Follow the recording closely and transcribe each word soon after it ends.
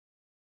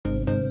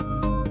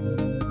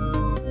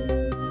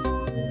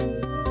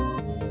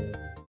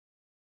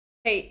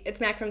Hey, it's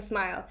Mac from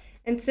Smile,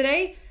 and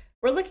today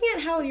we're looking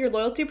at how your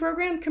loyalty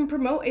program can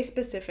promote a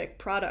specific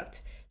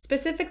product.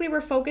 Specifically,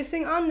 we're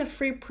focusing on the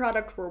free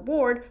product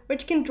reward,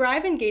 which can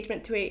drive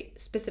engagement to a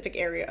specific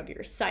area of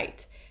your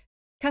site.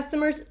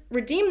 Customers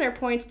redeem their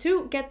points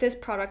to get this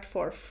product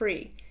for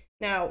free.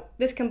 Now,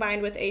 this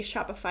combined with a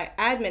Shopify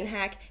admin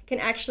hack can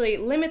actually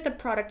limit the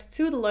product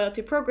to the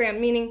loyalty program,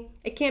 meaning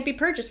it can't be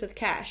purchased with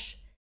cash.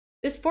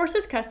 This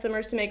forces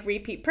customers to make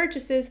repeat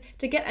purchases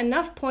to get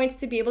enough points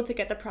to be able to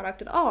get the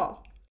product at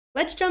all.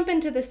 Let's jump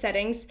into the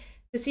settings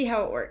to see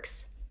how it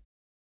works.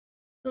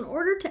 So in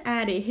order to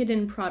add a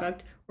hidden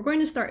product, we're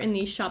going to start in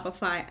the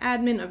Shopify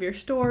admin of your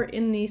store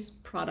in the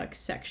products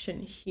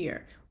section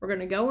here. We're going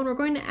to go and we're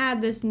going to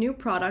add this new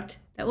product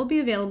that will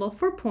be available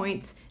for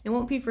points and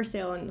won't be for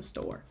sale in the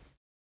store.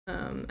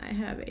 I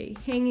have a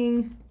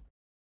hanging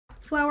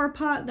flower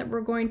pot that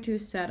we're going to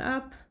set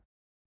up.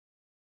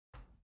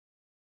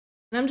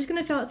 And I'm just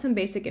going to fill out some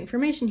basic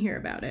information here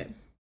about it.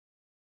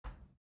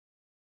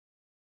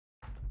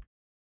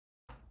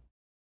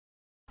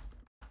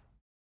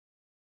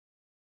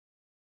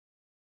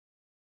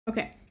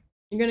 Okay,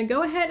 you're going to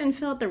go ahead and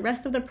fill out the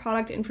rest of the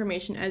product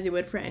information as you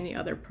would for any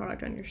other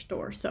product on your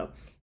store. So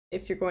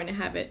if you're going to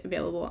have it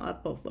available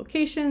at both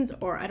locations,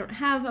 or I don't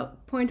have a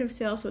point of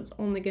sale, so it's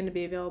only going to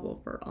be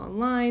available for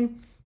online,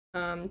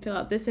 fill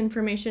out this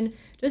information.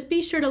 Just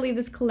be sure to leave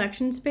this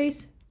collection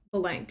space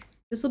blank.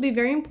 This will be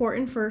very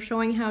important for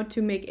showing how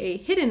to make a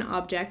hidden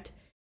object.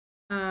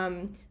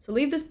 So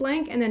leave this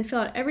blank and then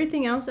fill out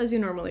everything else as you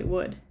normally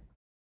would.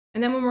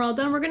 And then when we're all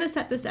done, we're going to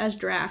set this as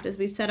draft as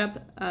we set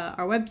up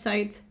our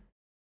website,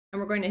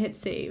 and we're going to hit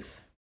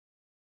save.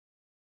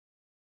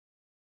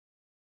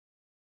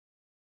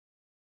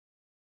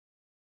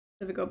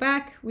 So if we go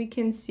back, we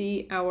can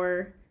see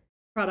our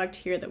product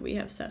here that we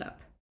have set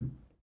up.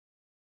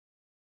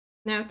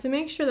 Now, to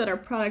make sure that our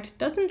product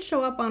doesn't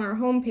show up on our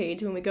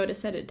homepage when we go to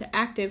set it to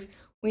active,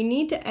 we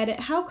need to edit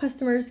how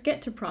customers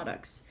get to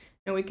products.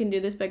 Now, we can do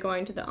this by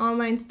going to the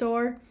online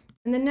store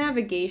and the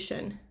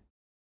navigation.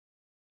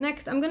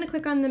 Next, I'm going to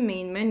click on the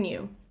main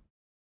menu.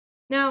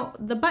 Now,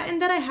 the button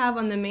that I have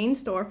on the main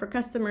store for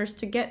customers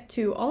to get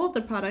to all of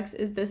the products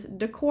is this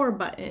decor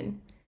button.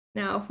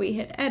 Now, if we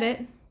hit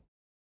edit,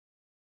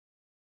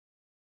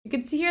 you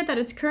can see here that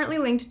it's currently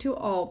linked to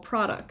all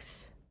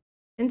products.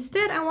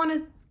 Instead, I want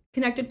to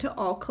connect it to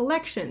all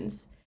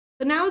collections.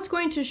 So now it's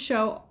going to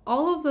show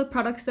all of the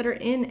products that are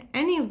in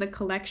any of the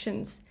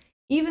collections.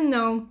 Even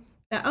though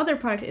that other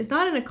product is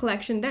not in a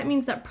collection, that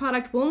means that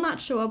product will not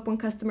show up when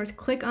customers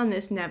click on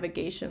this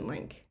navigation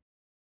link.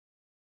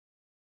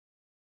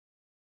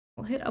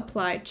 We'll hit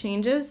apply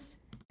changes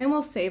and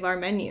we'll save our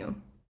menu.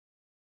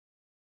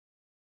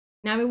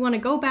 Now we want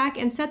to go back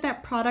and set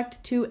that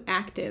product to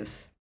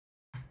active.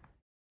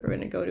 We're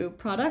going to go to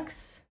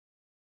products,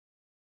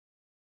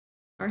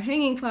 our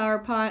hanging flower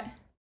pot,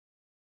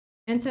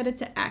 and set it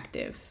to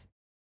active.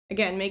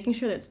 Again, making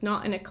sure that it's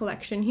not in a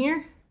collection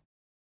here,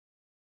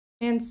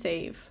 and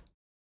save.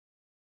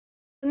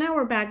 So now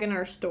we're back in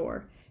our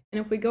store. And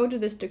if we go to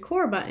this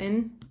decor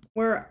button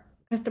where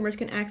customers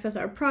can access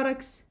our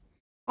products,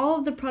 all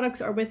of the products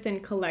are within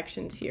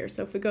collections here.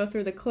 So if we go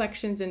through the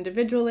collections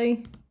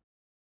individually,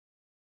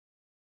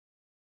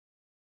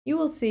 you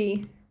will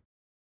see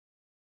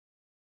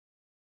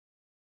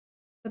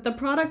that the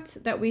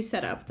product that we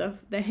set up,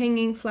 the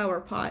hanging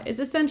flower pot, is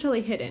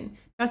essentially hidden.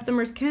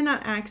 Customers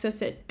cannot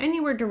access it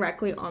anywhere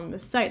directly on the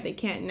site. They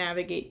can't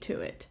navigate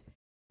to it.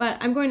 But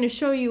I'm going to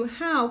show you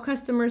how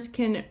customers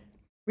can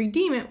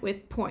redeem it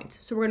with points.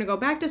 So we're going to go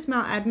back to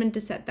Smile Admin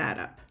to set that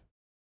up.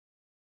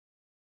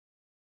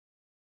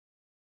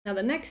 Now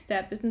the next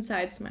step is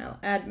inside Smile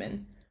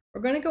Admin.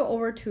 We're going to go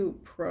over to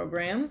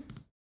Program,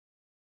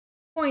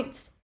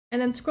 Points,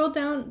 and then scroll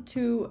down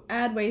to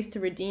add ways to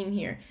redeem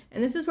here.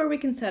 And this is where we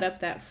can set up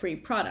that free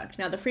product.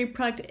 Now the free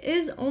product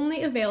is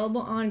only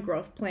available on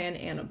growth plan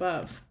and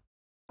above.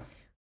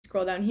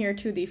 Scroll down here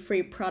to the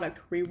free product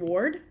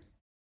reward.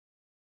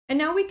 And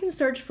now we can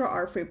search for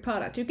our free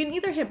product. You can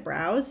either hit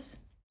browse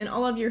and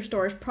all of your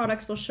store's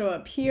products will show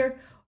up here,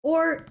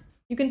 or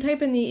you can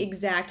type in the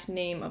exact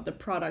name of the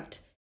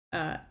product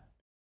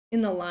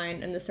in the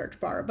line in the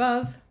search bar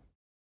above.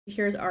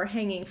 Here's our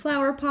hanging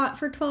flower pot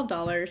for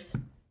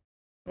 $12.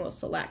 We'll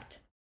select.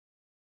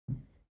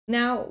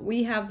 Now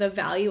we have the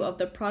value of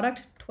the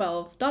product,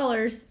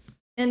 $12,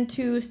 and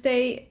to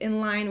stay in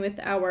line with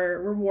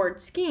our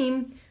reward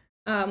scheme,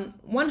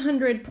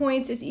 100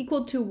 points is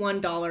equal to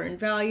 $1 in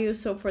value.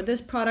 So for this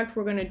product,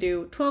 we're going to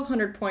do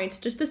 1,200 points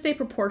just to stay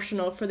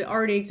proportional for the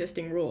already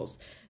existing rules.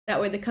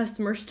 That way the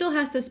customer still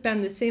has to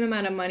spend the same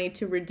amount of money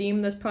to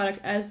redeem this product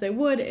as they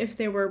would if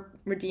they were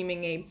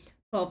redeeming a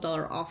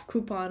 $12 off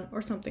coupon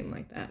or something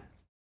like that.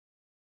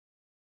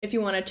 If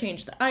you want to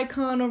change the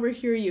icon over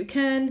here, you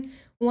can.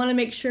 We want to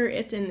make sure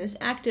it's in this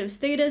active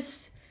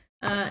status,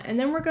 and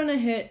then we're going to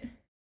hit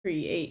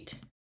create.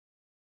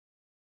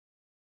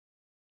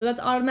 So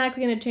that's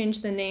automatically going to change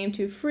the name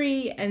to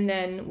free, and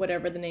then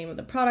whatever the name of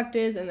the product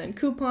is, and then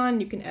coupon.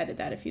 You can edit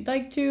that if you'd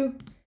like to.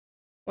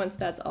 Once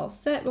that's all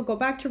set, we'll go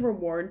back to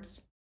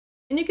rewards,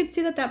 And you can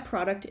see that that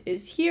product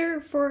is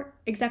here for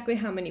exactly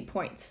how many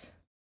points.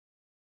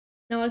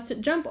 Now let's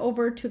jump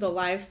over to the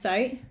live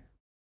site.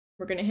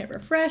 We're going to hit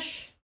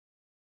refresh.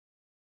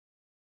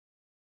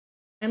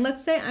 And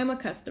let's say I'm a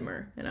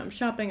customer and I'm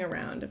shopping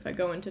around. If I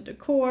go into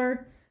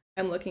decor,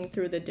 I'm looking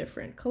through the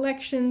different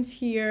collections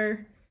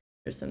here.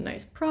 There's some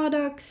nice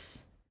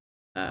products,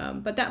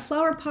 but that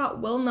flower pot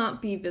will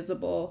not be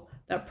visible,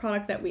 that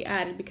product that we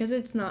added, because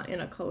it's not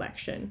in a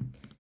collection.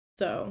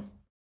 So,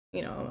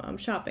 you know, I'm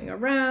shopping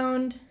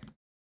around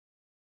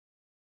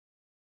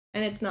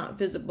and it's not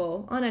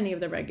visible on any of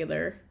the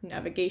regular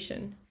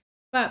navigation.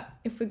 But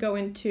if we go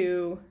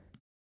into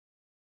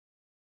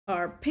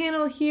our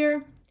panel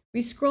here,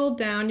 we scroll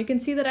down, you can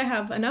see that I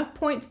have enough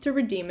points to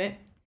redeem it.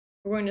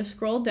 We're going to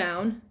scroll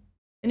down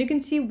and you can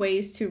see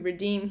ways to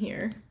redeem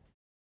here.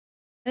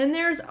 And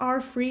there's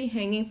our free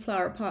hanging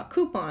flower pot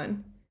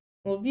coupon.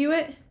 We'll view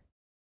it,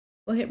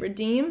 we'll hit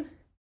redeem.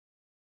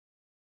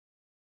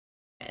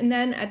 And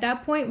then at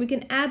that point, we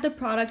can add the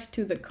product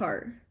to the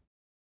cart.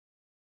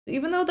 So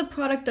even though the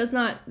product does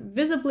not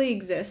visibly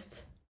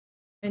exist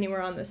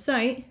anywhere on the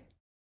site,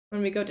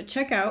 when we go to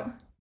checkout,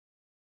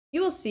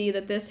 you will see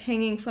that this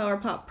hanging flower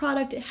pot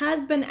product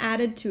has been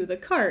added to the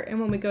cart. And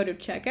when we go to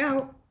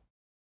checkout,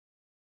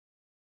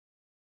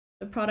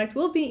 the product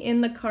will be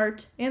in the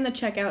cart and the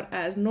checkout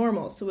as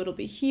normal. So it'll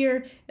be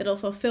here, it'll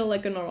fulfill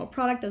like a normal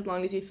product as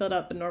long as you filled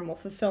out the normal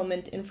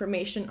fulfillment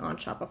information on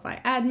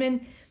Shopify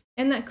admin,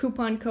 and that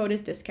coupon code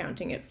is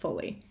discounting it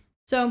fully.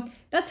 So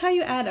that's how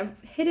you add a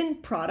hidden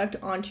product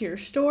onto your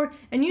store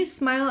and use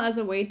Smile as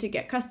a way to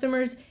get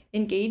customers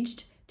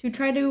engaged to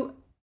try to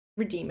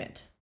redeem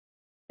it.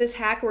 This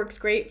hack works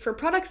great for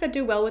products that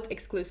do well with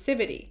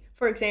exclusivity.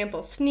 For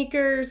example,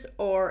 sneakers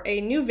or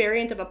a new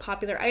variant of a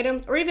popular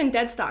item, or even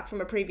dead stock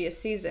from a previous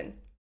season.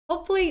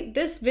 Hopefully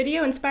this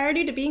video inspired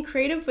you to be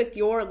creative with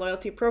your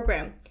loyalty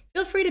program.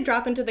 Feel free to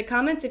drop into the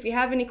comments if you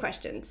have any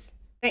questions.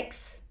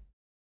 Thanks.